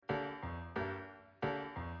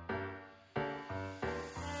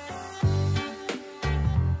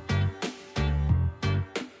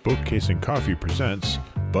Bookcase and Coffee presents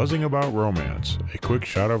Buzzing About Romance, a quick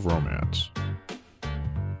shot of romance.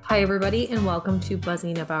 Hi, everybody, and welcome to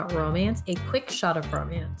Buzzing About Romance, a quick shot of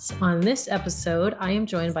romance. On this episode, I am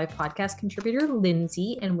joined by podcast contributor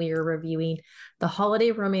Lindsay, and we are reviewing the holiday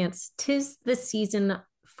romance "'Tis the Season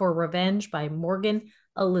for Revenge" by Morgan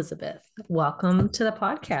Elizabeth. Welcome to the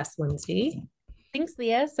podcast, Lindsay. Thanks,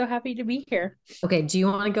 Leah. So happy to be here. Okay, do you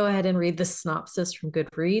want to go ahead and read the synopsis from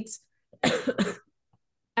Goodreads?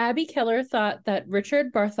 Abby Keller thought that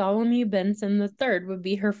Richard Bartholomew Benson III would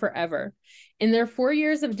be her forever. In their 4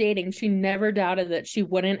 years of dating, she never doubted that she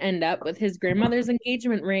wouldn't end up with his grandmother's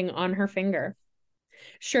engagement ring on her finger.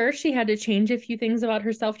 Sure, she had to change a few things about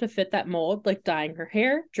herself to fit that mold, like dyeing her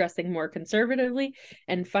hair, dressing more conservatively,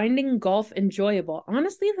 and finding golf enjoyable.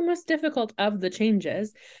 Honestly, the most difficult of the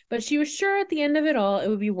changes, but she was sure at the end of it all, it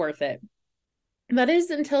would be worth it. That is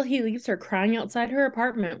until he leaves her crying outside her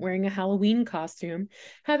apartment wearing a Halloween costume,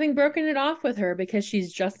 having broken it off with her because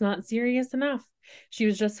she's just not serious enough. She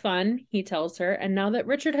was just fun, he tells her, and now that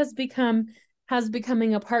Richard has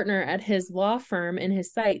becoming a partner at his law firm in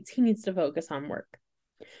his sights, he needs to focus on work.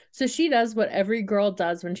 So she does what every girl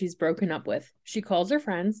does when she's broken up with. She calls her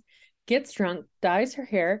friends, gets drunk, dyes her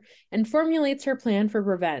hair, and formulates her plan for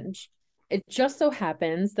revenge. It just so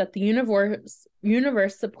happens that the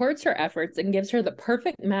universe supports her efforts and gives her the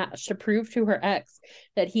perfect match to prove to her ex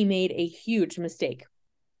that he made a huge mistake.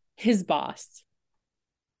 His boss.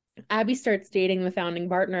 Abby starts dating the founding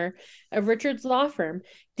partner of Richard's law firm,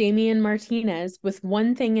 Damian Martinez, with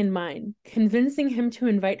one thing in mind, convincing him to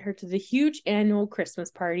invite her to the huge annual Christmas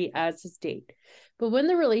party as his date. But when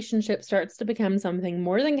the relationship starts to become something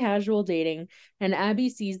more than casual dating, and Abby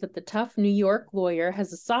sees that the tough New York lawyer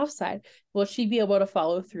has a soft side, will she be able to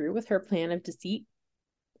follow through with her plan of deceit?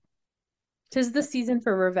 "'Tis the Season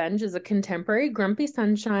for Revenge" is a contemporary Grumpy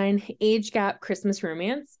Sunshine age gap Christmas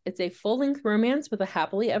romance. It's a full-length romance with a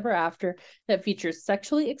happily ever after that features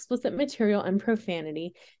sexually explicit material and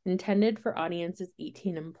profanity, intended for audiences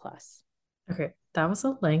 18 and plus. Okay, that was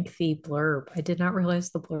a lengthy blurb. I did not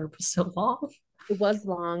realize the blurb was so long. It was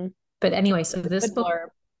long. But anyway, so this book, blurb.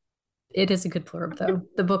 It is a good blurb, though.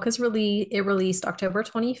 The book is released October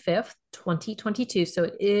 25th, 2022. So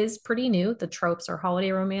it is pretty new. The tropes are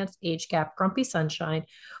holiday romance, age gap, grumpy sunshine,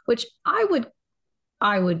 which I would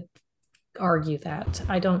argue that.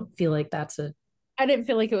 I don't feel like I didn't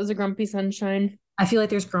feel like it was a grumpy sunshine. I feel like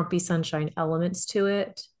there's grumpy sunshine elements to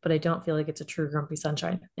it, but I don't feel like it's a true grumpy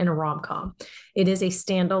sunshine in a rom-com. It is a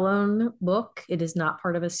standalone book. It is not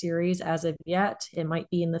part of a series as of yet. It might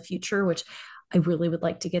be in the future, which I really would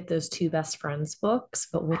like to get those two best friends books,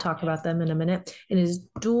 but we'll talk about them in a minute. It is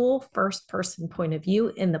dual first person point of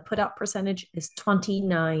view, and the put out percentage is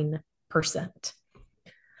 29%.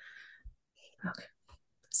 Okay.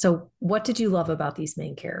 So what did you love about these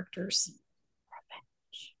main characters?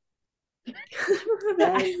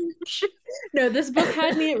 Revenge. No, this book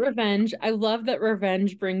had me at revenge. I love that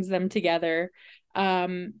revenge brings them together.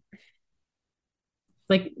 Like,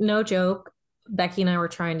 no joke, Becky and I were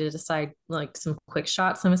trying to decide like some quick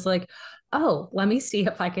shots. And I was like, oh, let me see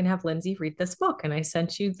if I can have Lindsay read this book. And I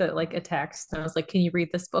sent you a text, and I was like, can you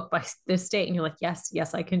read this book by this date? And you're like, yes,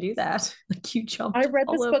 I can do that. Like, you jumped. I read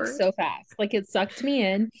this book so fast. Like, it sucked me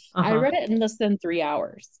in. I read it in less than 3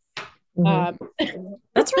 hours.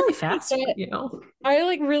 That's really fast. I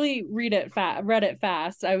like really read it read it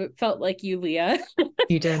fast. I felt like you, Leah.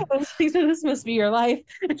 You did. I was like, so this must be your life.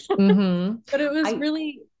 But it was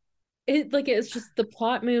it's just the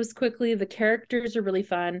plot moves quickly, the characters are really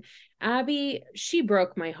fun. Abby, she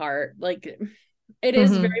broke my heart. Like, it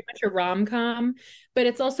is very much a rom-com, but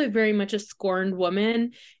it's also very much a scorned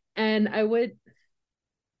woman. And I would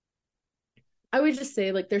just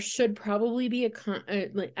say, like, there should probably be I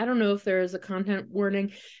don't know if there is a content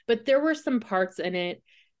warning, but there were some parts in it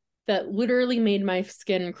that literally made my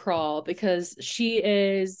skin crawl, because she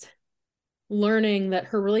is learning that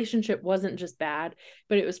her relationship wasn't just bad,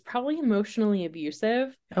 but it was probably emotionally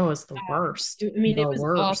abusive. Oh, it's the worst. I mean, it was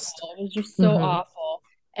awful. It was just so awful.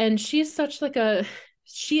 And she's such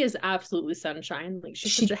she is absolutely sunshine. Like,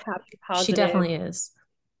 she's such a happy, positive. She definitely is.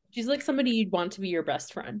 She's like somebody you'd want to be your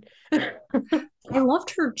best friend. I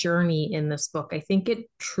loved her journey in this book. I think it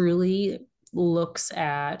truly looks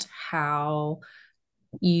at how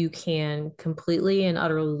you can completely and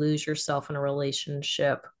utterly lose yourself in a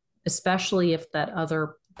relationship, especially if the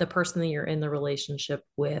person that you're in the relationship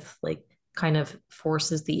with, like, kind of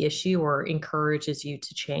forces the issue or encourages you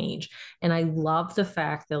to change. And I love the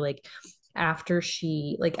fact that, like, after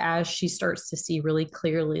as she starts to see really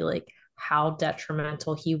clearly, like, how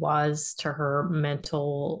detrimental he was to her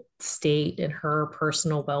mental state and her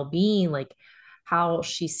personal well-being, like, how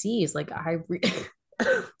she sees like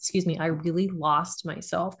excuse me, I really lost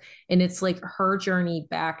myself. And it's like her journey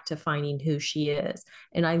back to finding who she is.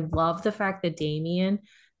 And I love the fact that Damien,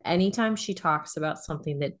 anytime she talks about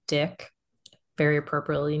something that Dick, very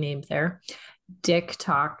appropriately named there, Dick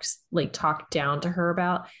talked down to her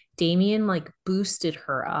about, Damien like boosted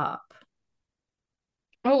her up.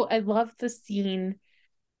 Oh, I love the scene.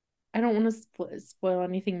 I don't want to spoil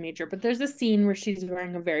anything major, but there's a scene where she's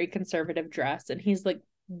wearing a very conservative dress, and he's like,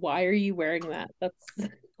 "Why are you wearing that?" That's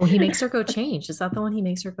Well, he makes her go change. Is that the one he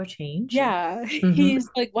makes her go change? yeah. Mm-hmm. He's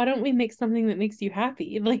like, "Why don't we make something that makes you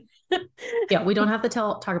happy?" Like, yeah, we don't have to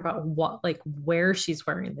talk about what like where she's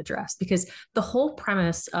wearing the dress, because the whole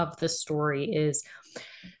premise of the story is,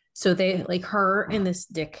 so they like her and this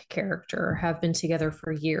Dick character have been together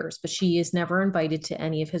for years, but she is never invited to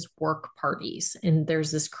any of his work parties. And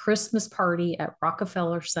there's this Christmas party at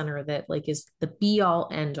Rockefeller Center that like is the be all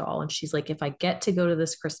end all. And she's like, if I get to go to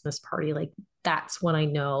this Christmas party, like that's when I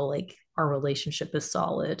know like our relationship is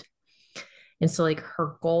solid. And so like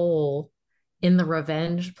her goal in the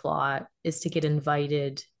revenge plot is to get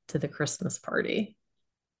invited to the Christmas party.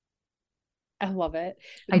 I love it.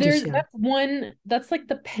 I do There's too. that's like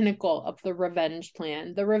the pinnacle of the revenge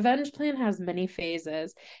plan. The revenge plan has many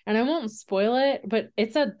phases, and I won't spoil it, but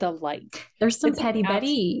it's a delight. There's some It's petty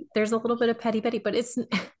Betty. There's a little bit of petty Betty, but it's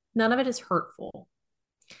none of it is hurtful.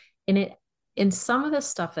 And it in some of the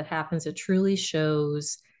stuff that happens, it truly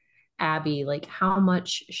shows Abby like how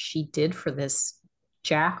much she did for this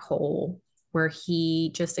jackhole where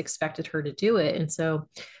he just expected her to do it. And so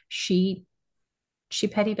she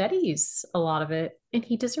petty Betty's a lot of it, and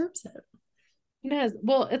he deserves it. It has.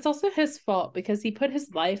 Well, it's also his fault because he put his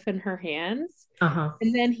life in her hands. Uh-huh.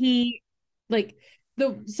 And then he like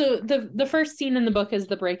the first scene in the book is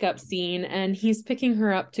the breakup scene, and he's picking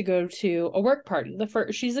her up to go to a work party.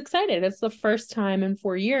 She's excited. It's the first time in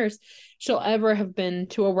 4 years she'll ever have been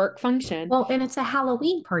to a work function. Well, and it's a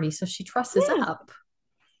Halloween party, so she dresses up.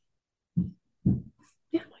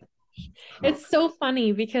 Yeah. It's so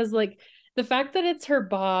funny because like the fact that it's her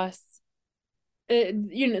boss,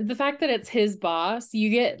 the fact that it's his boss, you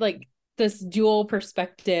get like this dual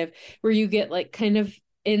perspective where you get like kind of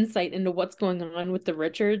insight into what's going on with the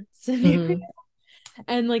Richards scenario.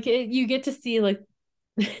 And like you get to see like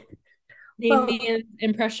Damien's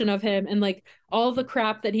impression of him and like all the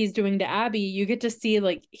crap that he's doing to Abby. You get to see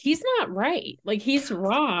like he's not right, like he's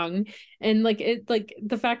wrong. And like it like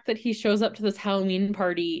the fact that he shows up to this Halloween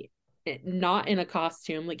party not in a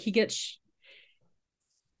costume, like he gets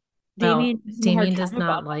Damien does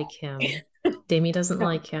not like him. Damien doesn't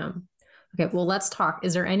like him. Okay, well, let's talk.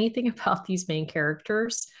 Is there anything about these main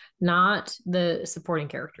characters, not the supporting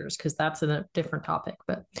characters, because that's a different topic,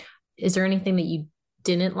 but is there anything that you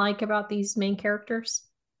didn't like about these main characters?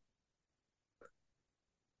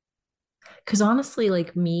 Because honestly,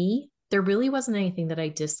 like me, there really wasn't anything that I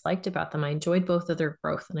disliked about them. I enjoyed both of their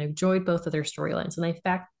growth and I enjoyed both of their storylines. And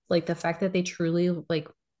the fact that they truly like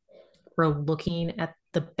were looking at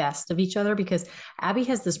the best of each other, because Abby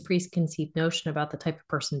has this preconceived notion about the type of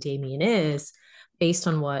person Damien is based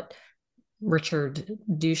on what Richard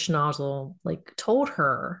Duchesnozel like told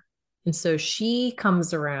her. And so she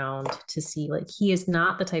comes around to see like he is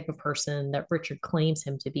not the type of person that Richard claims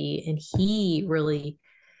him to be. And he really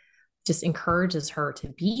just encourages her to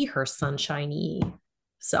be her sunshiny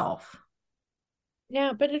self.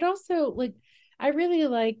 Yeah, but it also like I really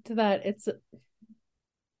liked that it's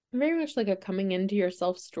very much like a coming into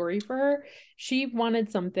yourself story for her. She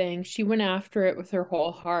wanted something, she went after it with her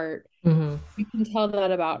whole heart. You can tell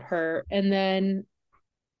that about her. And then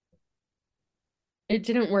it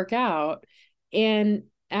didn't work out. And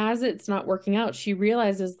as it's not working out, she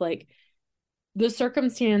realizes like the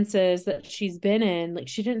circumstances that she's been in, like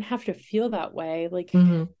she didn't have to feel that way. Like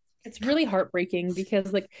it's really heartbreaking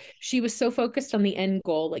because like she was so focused on the end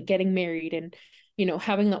goal, like getting married and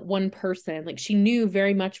having that one person. Like she knew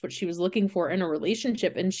very much what she was looking for in a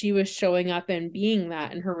relationship, and she was showing up and being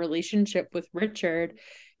that in her relationship with Richard.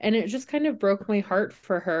 And it just kind of broke my heart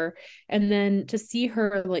for her. And then to see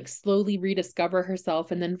her like slowly rediscover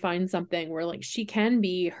herself and then find something where like she can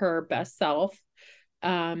be her best self. She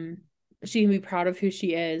can be proud of who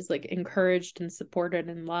she is, like encouraged and supported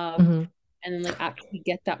and loved. And then like actually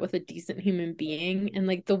get that with a decent human being. And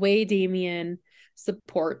like the way Damien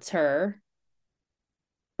supports her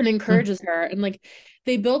and encourages her, and like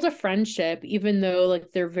they build a friendship, even though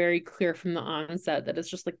like they're very clear from the onset that it's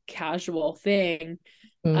just like a casual thing.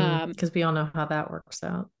 Because we all know how that works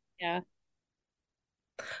out. Yeah.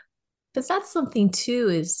 But that's something too,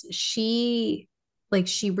 is she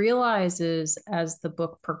realizes as the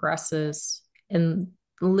book progresses and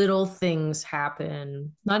little things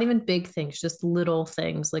happen, not even big things, just little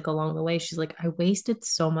things like along the way. She's like, I wasted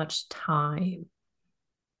so much time.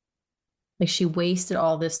 Like she wasted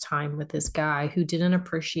all this time with this guy who didn't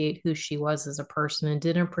appreciate who she was as a person and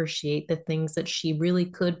didn't appreciate the things that she really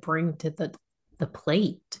could bring to the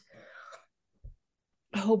plate.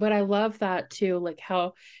 Oh, but I love that too, like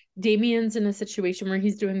how Damien's in a situation where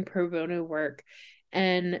he's doing pro bono work,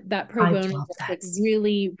 and that pro I bono love just that like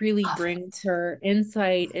scene. really Love brings it. her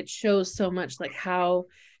insight. It shows so much like how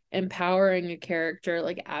empowering a character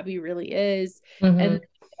like Abby really is. And Mhm.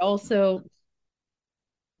 also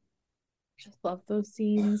just love those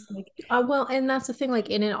scenes. Like, Well, and that's the thing, like,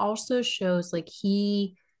 and it also shows like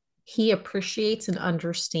he appreciates and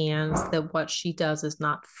understands that what she does is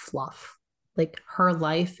not fluff. Like her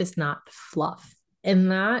life is not fluff.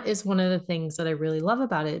 And that is one of the things that I really love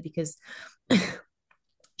about it because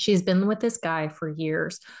she's been with this guy for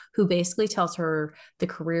years who basically tells her the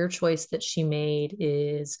career choice that she made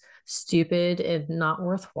is stupid and not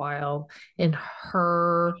worthwhile. And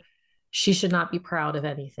she should not be proud of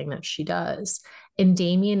anything that she does. And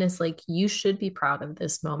Damien is like, you should be proud of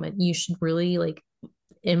this moment. You should really like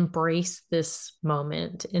embrace this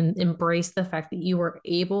moment and embrace the fact that you were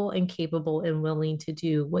able and capable and willing to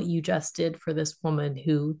do what you just did for this woman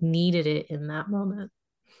who needed it in that moment.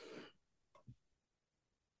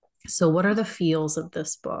 So what are the feels of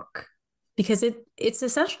this book? Because it's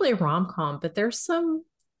essentially a rom-com, but there's some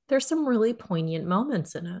really poignant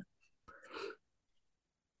moments in it.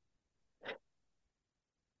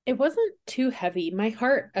 it wasn't too heavy. My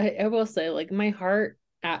heart, I will say, like my heart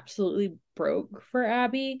absolutely broke for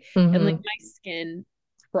Abby, and like Mm-hmm. my skin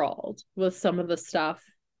crawled with some of the stuff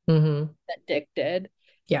Mm-hmm. that Dick did.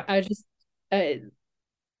 Yeah. I just, I,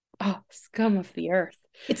 oh, scum of the earth.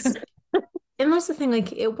 It's and that's the thing,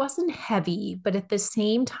 like it wasn't heavy, but at the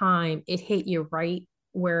same time, it hit you right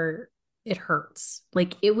where it hurts.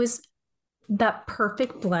 Like it was that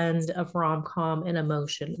perfect blend of rom-com and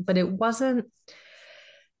emotion, but it wasn't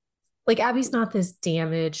like Abby's not this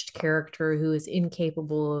damaged character who is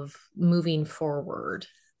incapable of moving forward.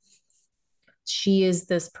 She is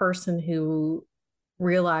this person who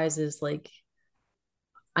realizes like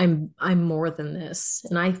I'm more than this.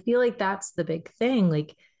 And I feel like that's the big thing.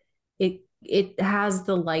 Like it has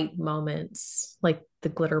the light moments like the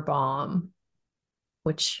glitter bomb,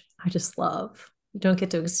 which I just love. You don't get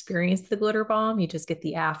to experience the glitter bomb, you just get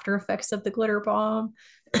the after effects of the glitter bomb.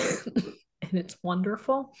 And it's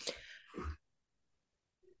wonderful.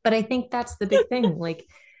 But I think that's the big thing. Like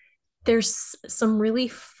there's some really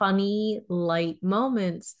funny light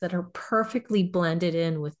moments that are perfectly blended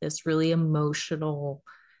in with this really emotional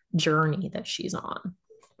journey that she's on.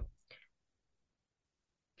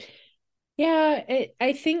 Yeah,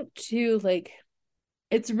 I think too, like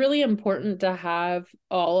it's really important to have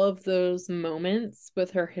all of those moments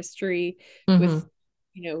with her history with,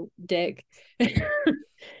 Mm-hmm. Dick in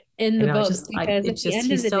I the know, book, because at it's the just end of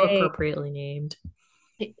he's the so day, appropriately named.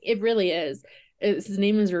 it really is. His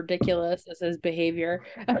name is ridiculous as his behavior.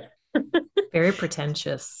 Very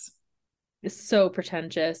pretentious. Is so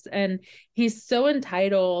pretentious, and he's so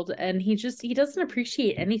entitled, and he doesn't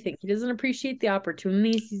appreciate anything. He doesn't appreciate the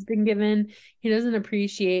opportunities he's been given. He doesn't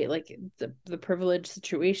appreciate like the privileged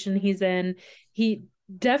situation he's in. He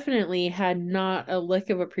definitely had not a lick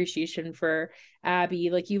of appreciation for Abby.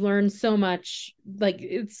 Like you learn so much throughout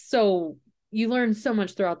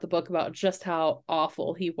the book about just how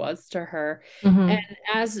awful he was to her. And Mm-hmm.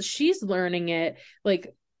 as she's learning it,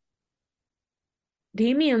 like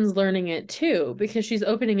Damien's learning it too, because she's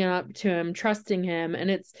opening it up to him, trusting him. And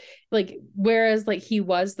it's like, whereas like he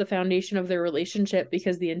was the foundation of their relationship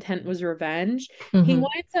because the intent was revenge, he Mm-hmm.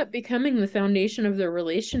 winds up becoming the foundation of their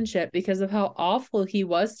relationship because of how awful he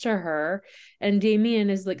was to her. And Damien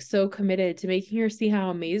is like so committed to making her see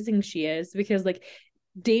how amazing she is, because like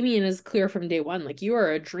Damien is clear from day one, like you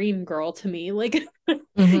are a dream girl to me. Like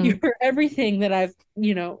Mm-hmm. you're everything that I've,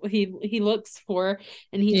 he looks for,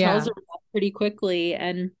 and he tells Yeah. her that pretty quickly.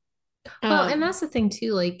 And Well, and um that's the thing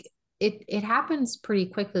too, like it happens pretty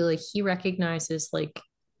quickly. Like he recognizes like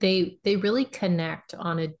they really connect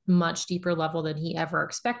on a much deeper level than he ever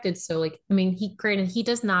expected. So like, I mean, he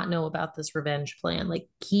does not know about this revenge plan. Like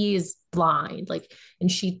he is blind. Like, and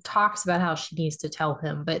she talks about how she needs to tell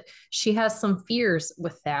him, but she has some fears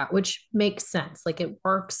with that, which makes sense. Like it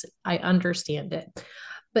works. I understand it.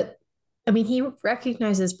 But I mean, he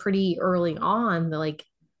recognizes pretty early on that like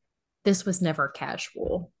this was never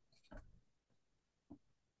casual.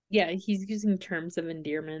 yeah, he's using terms of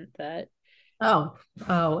endearment that Oh,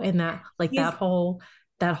 and that like he's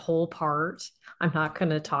that whole part, I'm not going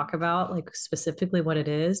to talk about like specifically what it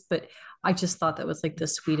is, but I just thought that was like the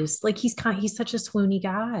sweetest. Like he's such a swoony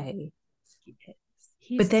guy. But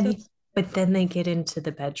He's then so he, but then they get into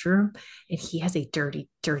the bedroom and he has a dirty,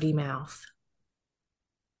 dirty mouth.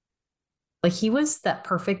 Like he was that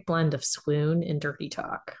perfect blend of swoon and dirty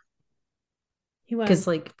talk. he Because was.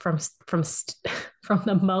 like from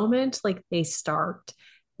the moment like they start,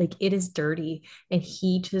 like it is dirty, and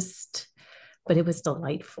he just, but it was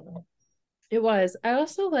delightful. It was. I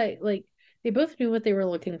also like they both knew what they were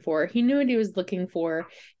looking for. He knew what he was looking for.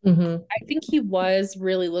 Mm-hmm. I think he was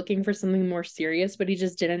really looking for something more serious, but he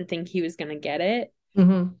just didn't think he was gonna get it.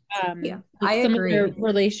 Mm-hmm. Yeah, I Like some of their agree.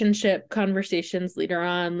 relationship conversations later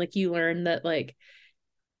on, like you learn that like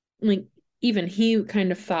even he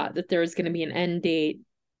kind of thought that there was gonna be an end date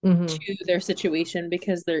Mm-hmm. to their situation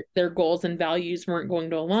because their goals and values weren't going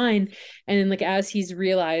to align. And then like as he's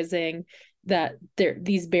realizing that there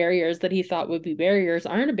these barriers that he thought would be barriers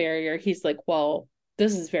aren't a barrier, he's like, well,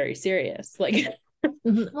 this is very serious. Like,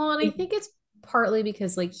 Mhm. Well, and I think it's partly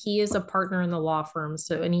because like he is a partner in the law firm,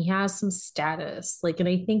 so and he has some status. Like, and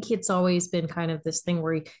I think it's always been kind of this thing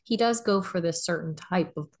where he does go for this certain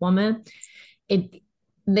type of woman. It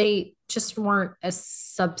They just weren't as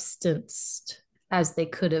substanced as they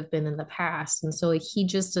could have been in the past. And so like he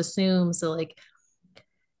just assumes that like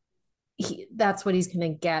that's what he's gonna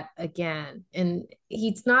get again. And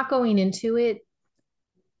he's not going into it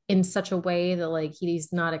in such a way that like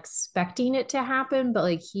he's not expecting it to happen, but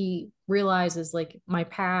like he realizes like my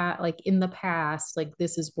past, like in the past, like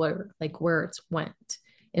this is where it's went.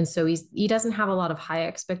 And so he doesn't have a lot of high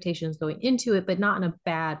expectations going into it, but not in a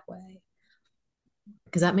bad way,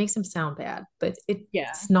 because that makes him sound bad, but yeah.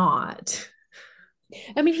 it's not.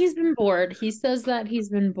 I mean, he's been bored. He says that he's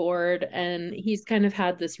been bored and he's kind of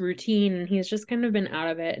had this routine and he's just kind of been out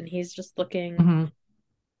of it and he's just looking. Mhm.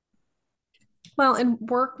 Well, and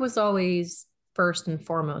work was always first and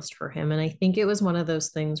foremost for him. And I think it was one of those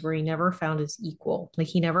things where he never found his equal. Like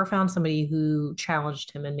he never found somebody who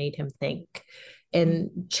challenged him and made him think and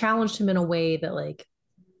challenged him in a way that like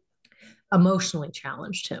emotionally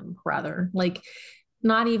challenged him, rather. Like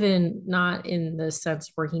not in the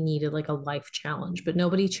sense where he needed like a life challenge, but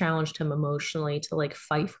nobody challenged him emotionally to like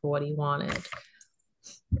fight for what he wanted.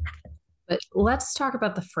 But let's talk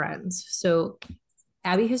about the friends. So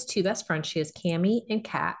Abby has two best friends. She has Cami and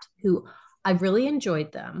Kat, who I really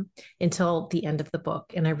enjoyed them until the end of the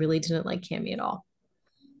book, and I really didn't like Cami at all.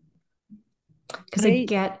 Because I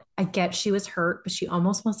get she was hurt, but she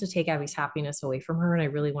almost wants to take Abby's happiness away from her, and I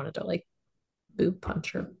really wanted to like boob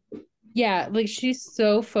punch her. Yeah, like she's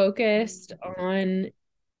so focused on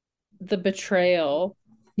the betrayal.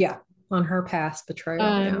 Yeah, on her past betrayal.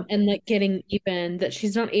 Yeah. And like getting even that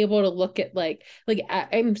she's not able to look at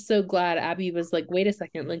I'm so glad Abby was like, wait a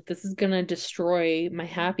second, like this is gonna destroy my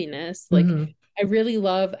happiness. Like Mhm. I really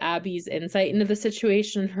love Abby's insight into the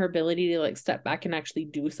situation, her ability to like step back and actually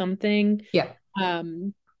do something. Yeah.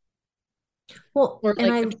 Um, Well, or and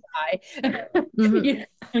like try. mhm. You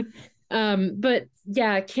know? But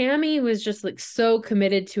yeah, Cami was just like so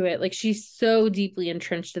committed to it. Like she's so deeply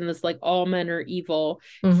entrenched in this like all men are evil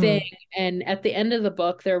thing. Mhm. And at the end of the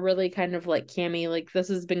book, they're really kind of like, Cami, like this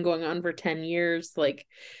has been going on for 10 years. Like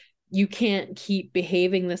you can't keep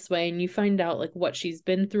behaving this way. And you find out like what she's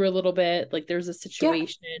been through a little bit. Like there's a Yeah.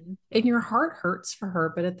 situation. And your heart hurts for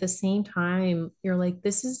her, but at the same time, you're like,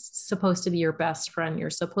 this is supposed to be your best friend. You're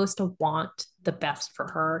supposed to want the best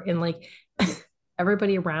for her. And like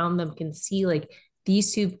everybody around them can see like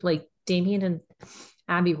these two, like Damien and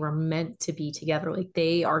Abby were meant to be together. Like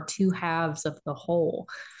they are two halves of the whole.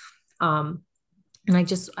 And I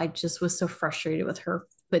just was so frustrated with her.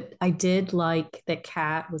 But I did like that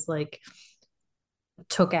Kat was like,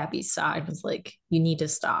 took Abby's side, was like, you need to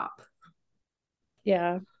stop.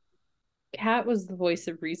 Yeah. Kat was the voice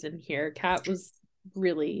of reason here. Kat was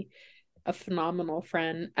really a phenomenal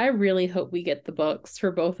friend. I really hope we get the books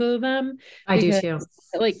for both of them I do because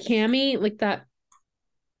too. like Cami, like that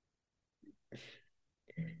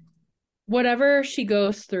whatever she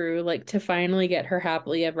goes through, like to finally get her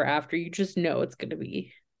happily ever after, you just know it's gonna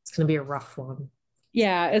be Be a rough one.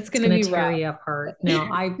 yeah, it's It's gonna gonna be tear rough. you apart. No,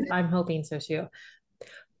 I'm hoping so too.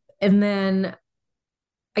 And then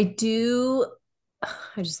I do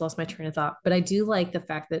I just lost my train of thought, but I do like the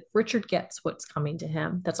fact that Richard gets what's coming to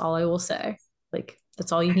him. That's all I will say. Like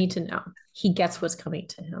that's all you need to know. He gets what's coming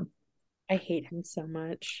to him. I hate him so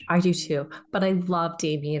much. I do too. But I love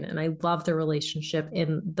Damien and I love the relationship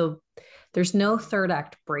and there's no third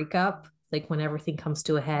act breakup, like when everything comes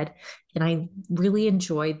to a head. And I really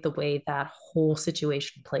enjoyed the way that whole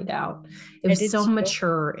situation played out. It I was did so too.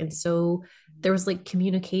 mature and so there was like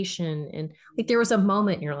communication, and like there was a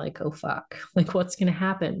moment you're like, oh fuck, like what's gonna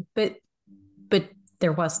happen? But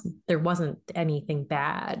there wasn't anything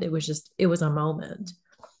bad. It was a moment.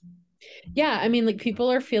 Yeah, I mean, like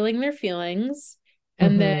people are feeling their feelings,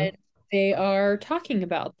 and then they are talking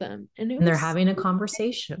about them, and they're having a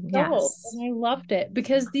conversation. Yes. And I loved it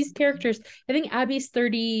because these characters, I think Abby's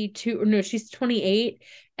 32, or no, she's 28,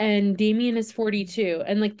 and Damien is 42,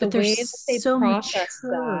 and like the way that they processed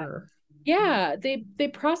that. Yeah, they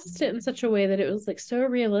processed it in such a way that it was like so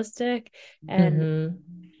realistic, and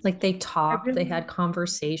like they talked, they had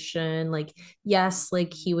conversation. Like, yes,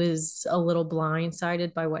 like he was a little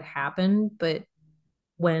blindsided by what happened, but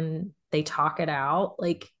when they talk it out,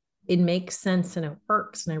 like it makes sense and it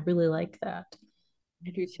works. And I really like that. I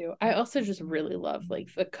do too. I also just really love like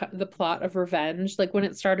the plot of revenge. Like when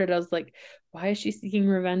it started, I was like, why is she seeking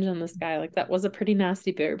revenge on this guy? Like that was a pretty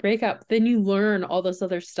nasty breakup. Then you learn all this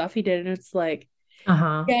other stuff he did, and it's like,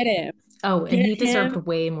 get him. Oh, and he deserved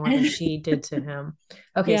way more than she did to him.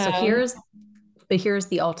 Okay, so here's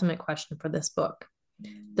the ultimate question for this book.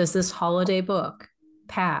 Does this holiday book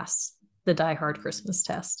pass the Die Hard Christmas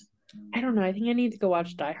test? I don't know. I think I need to go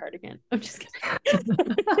watch Die Hard again. I'm just kidding.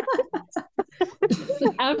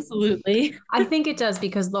 Absolutely. I think it does,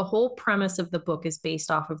 because the whole premise of the book is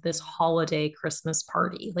based off of this holiday Christmas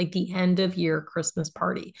party, like the end of year Christmas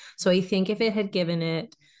party. So I think if it had given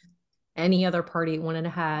it any other party, it wouldn't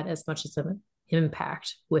have had as much as an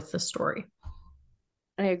impact with the story.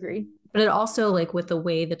 I agree. But it also, like with the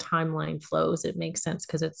way the timeline flows, it makes sense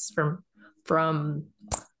because it's from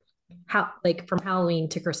Halloween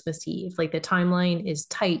to Christmas Eve. Like the timeline is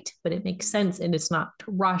tight, but it makes sense, and it's not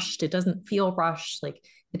rushed. It doesn't feel rushed. Like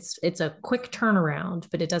it's a quick turnaround,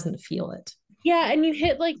 but it doesn't feel it. Yeah, and you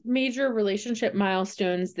hit like major relationship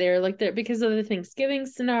milestones there, like there because of the Thanksgiving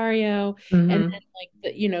scenario, and then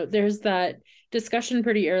like there's that discussion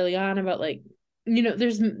pretty early on about like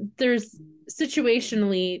there's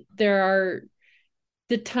situationally the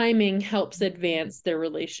timing helps advance their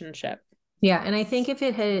relationship. Yeah, and I think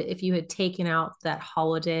if you had taken out that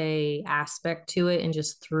holiday aspect to it and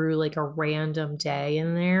just threw like a random day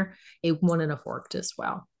in there, it wouldn't have worked as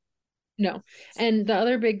well. No. And the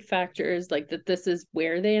other big factor is like that this is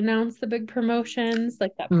where they announce the big promotions.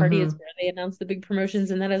 Like that party is where they announce the big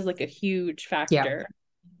promotions, and that is like a huge factor.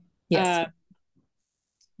 Yeah. Yes.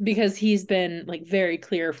 Because he's been like very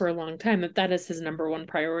clear for a long time that is his number one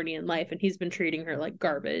priority in life, and he's been treating her like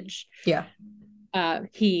garbage. Yeah.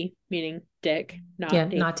 He, meaning Dick,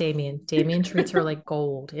 not Damien. Damien treats her like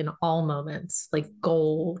gold in all moments, like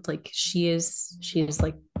gold. Like she is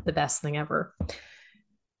like the best thing ever.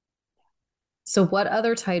 So what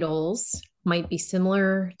other titles might be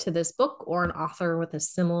similar to this book, or an author with a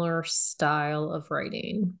similar style of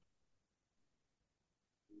writing?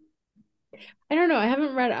 I don't know. I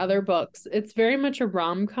haven't read other books. It's very much a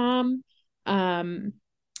rom-com.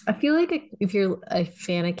 I feel like if you're a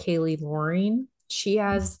fan of Kaylee Loring, she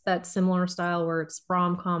has that similar style where it's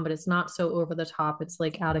rom-com, but it's not so over the top. It's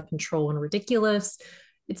like out of control and ridiculous.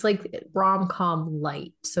 It's like rom-com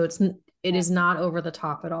light. So it is not over the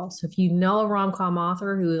top at all. So if you know a rom-com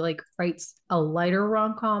author who like writes a lighter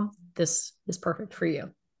rom-com, this is perfect for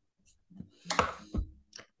you.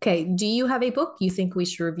 Okay, do you have a book you think we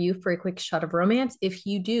should review for a quick shot of romance? If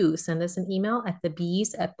you do, send us an email at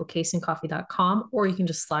thebees@bookcaseandcoffee.com, or you can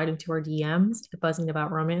just slide into our DMs at Buzzing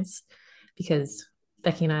About Romance, because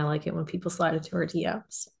Becky and I like it when people slide into our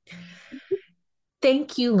DMs.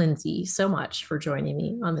 Thank you, Lindsay, so much for joining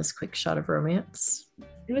me on this quick shot of romance.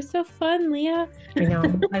 It was so fun, Leah. I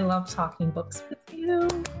know. I love talking books with you.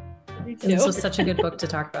 And this was such a good book to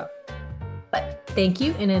talk about. But thank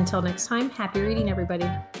you, and until next time, happy reading, everybody.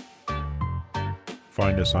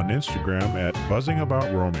 Find us on Instagram at Buzzing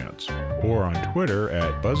About Romance, or on Twitter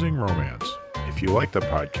at Buzzing Romance. If you like the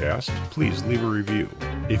podcast, please leave a review.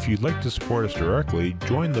 If you'd like to support us directly,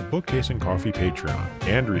 join the Bookcase and Coffee Patreon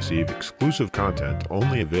and receive exclusive content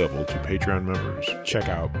only available to Patreon members. Check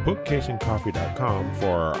out bookcaseandcoffee.com for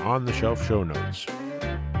our on-the-shelf show notes.